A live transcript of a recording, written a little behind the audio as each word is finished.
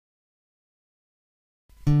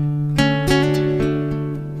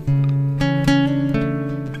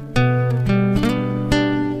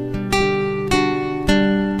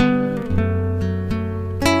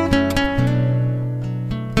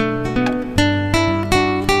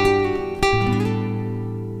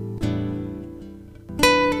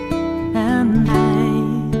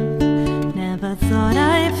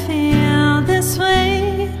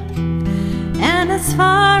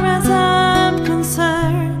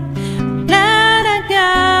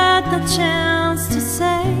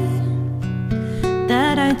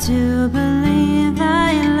to believe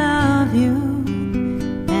I love you,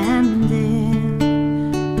 and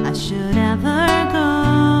if I should ever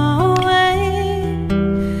go away,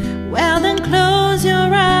 well then close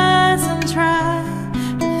your eyes and try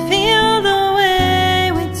to feel the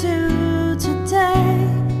way we do today.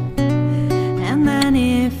 And then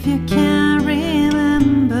if you can't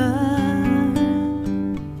remember,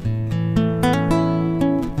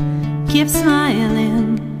 keep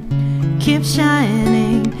smiling, keep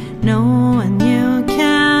shining, knowing you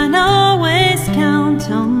can always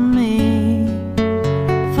count on me.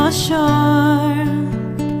 For sure,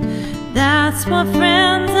 that's what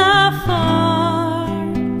friends are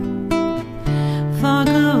for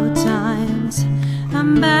good times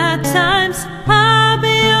and bad times. I'll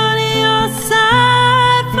be on your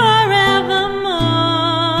side forevermore.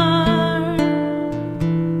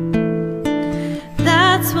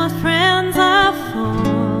 That's what friends are for.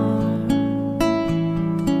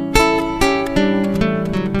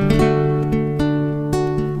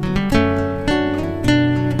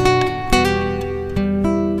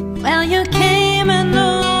 Well, you came and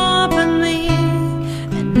opened me,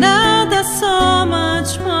 and now there's so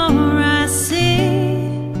much more I see.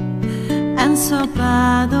 And so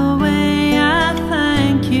by the way, I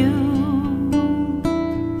thank you.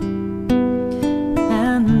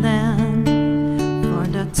 And then for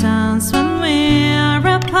the times when we are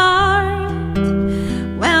apart,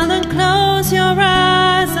 well then close your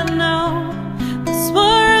eyes and know these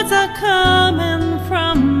words are coming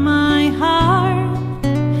from my heart.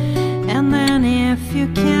 And then if you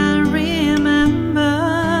can't remember,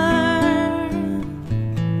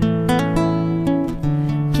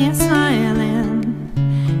 keep smiling,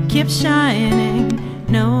 keep shining,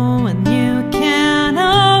 knowing you can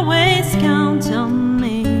always count on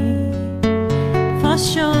me. For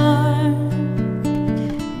sure,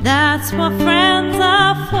 that's what friends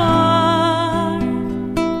are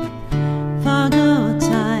for good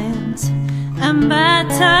times and bad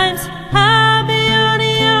times. I'll be on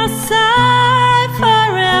your side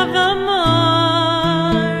forevermore.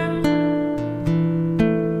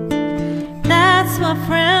 That's what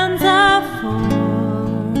friends are for.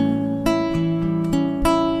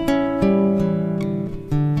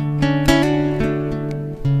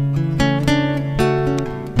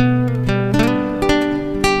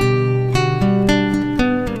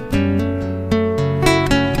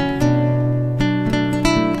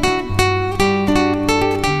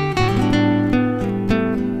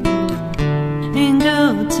 In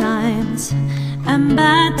good times and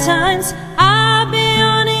bad times, I'll be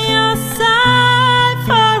on your side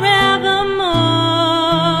forevermore.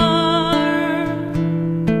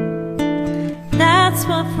 That's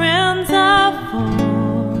what friends are for.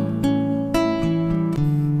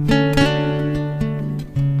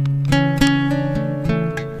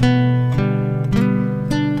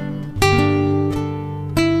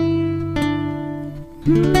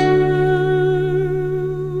 Mm-hmm.